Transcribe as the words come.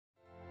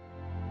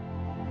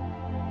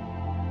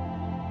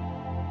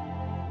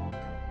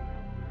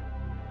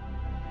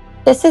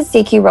This is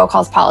CQ Roll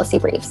Call's Policy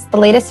Briefs, the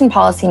latest in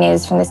policy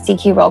news from the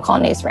CQ Roll Call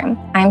newsroom.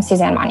 I'm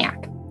Suzanne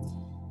Moniak.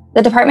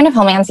 The Department of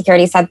Homeland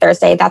Security said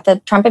Thursday that the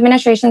Trump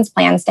administration's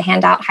plans to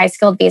hand out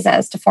high-skilled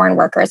visas to foreign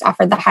workers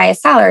offered the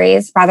highest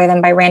salaries rather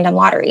than by random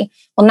lottery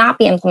will not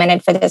be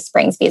implemented for this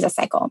spring's visa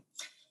cycle.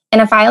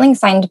 In a filing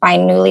signed by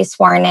newly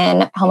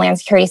sworn-in Homeland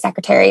Security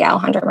Secretary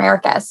Alejandro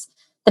Mayorkas,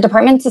 the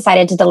department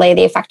decided to delay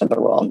the effect of the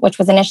rule, which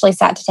was initially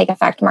set to take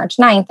effect March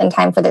 9th in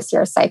time for this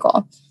year's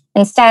cycle.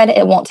 Instead,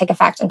 it won't take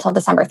effect until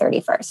December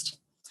 31st.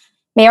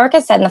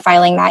 Mayorkas said in the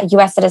filing that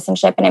U.S.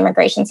 Citizenship and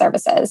Immigration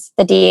Services,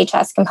 the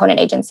DHS component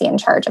agency in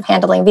charge of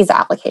handling visa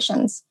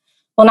applications,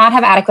 will not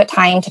have adequate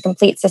time to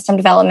complete system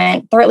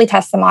development, thoroughly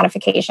test the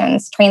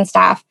modifications, train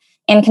staff,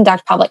 and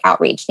conduct public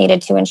outreach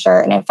needed to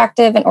ensure an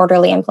effective and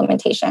orderly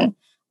implementation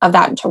of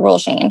that rule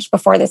change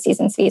before the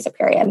season's visa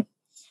period.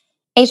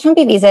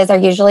 H-1B visas are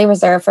usually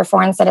reserved for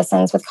foreign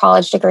citizens with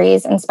college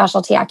degrees and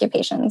specialty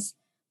occupations,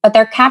 but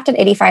they're capped at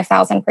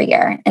 85,000 per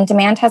year, and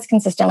demand has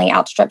consistently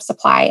outstripped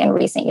supply in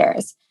recent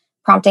years,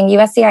 prompting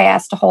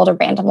USCIS to hold a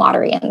random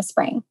lottery in the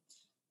spring.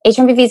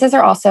 H-1B visas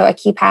are also a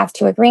key path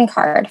to a green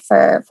card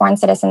for foreign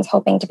citizens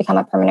hoping to become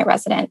a permanent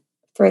resident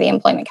through the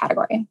employment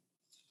category.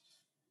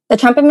 The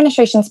Trump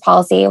administration's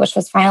policy, which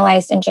was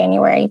finalized in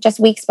January, just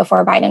weeks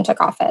before Biden took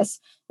office,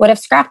 would have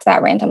scrapped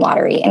that random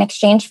lottery in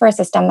exchange for a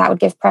system that would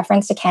give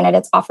preference to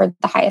candidates offered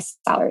the highest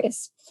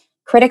salaries.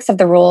 Critics of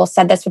the rule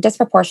said this would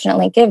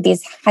disproportionately give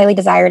these highly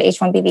desired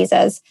H-1B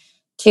visas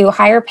to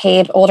higher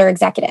paid older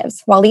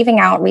executives while leaving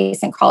out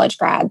recent college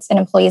grads and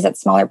employees at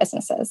smaller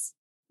businesses.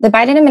 The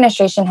Biden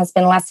administration has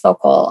been less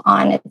vocal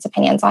on its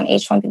opinions on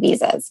H-1B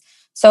visas,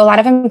 so a lot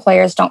of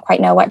employers don't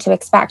quite know what to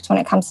expect when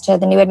it comes to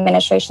the new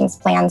administration's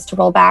plans to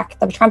roll back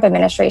the Trump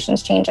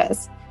administration's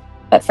changes.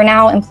 But for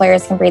now,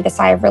 employers can breathe a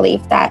sigh of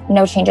relief that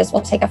no changes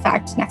will take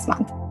effect next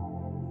month.